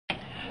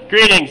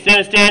Greetings,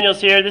 Dennis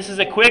Daniels here. This is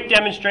a quick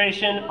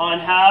demonstration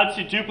on how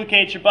to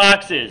duplicate your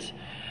boxes.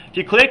 If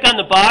you click on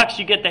the box,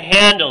 you get the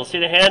handles. See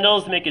the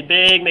handles? Make it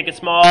big, make it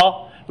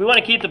small. We want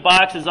to keep the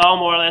boxes all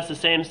more or less the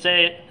same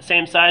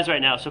size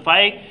right now. So if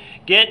I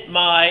get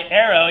my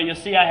arrow, you'll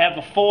see I have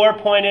a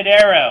four-pointed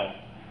arrow.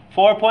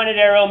 Four-pointed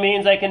arrow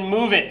means I can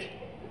move it.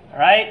 All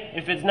right?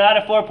 If it's not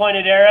a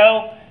four-pointed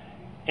arrow,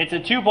 it's a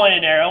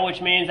two-pointed arrow,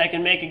 which means I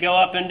can make it go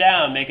up and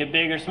down, make it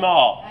big or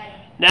small.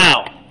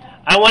 Now,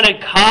 I want to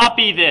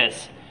copy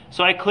this.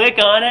 So I click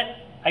on it,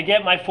 I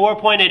get my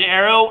four-pointed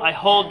arrow, I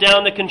hold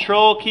down the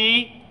control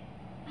key,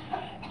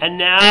 and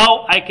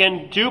now I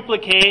can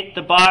duplicate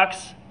the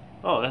box.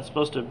 Oh, that's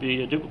supposed to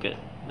be a duplicate.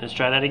 Let's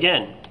try that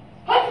again.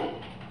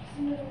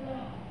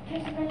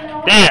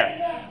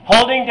 There.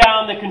 Holding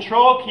down the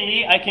control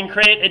key, I can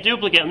create a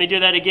duplicate. Let me do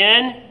that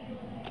again.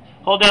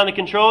 Hold down the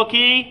control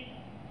key,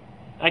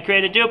 I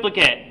create a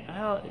duplicate.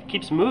 Well, it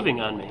keeps moving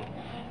on me.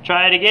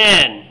 Try it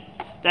again.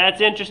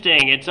 That's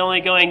interesting. It's only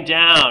going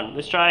down.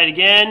 Let's try it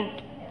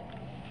again.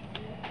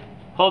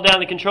 Hold down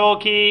the control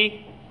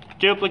key,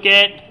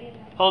 duplicate.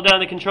 Hold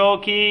down the control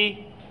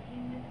key,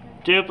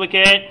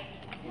 duplicate.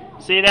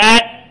 See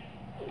that?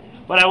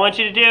 What I want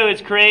you to do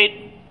is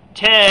create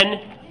 10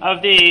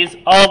 of these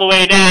all the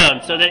way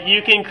down so that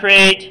you can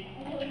create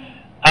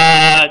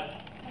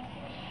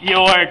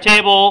your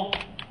table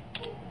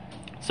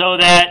so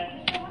that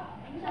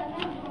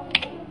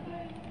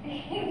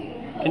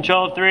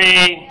Control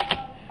 3,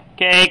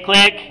 okay,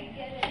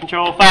 click,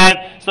 Control 5,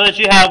 so that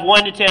you have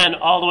 1 to 10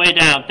 all the way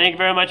down. Thank you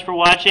very much for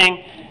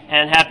watching,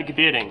 and happy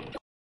computing.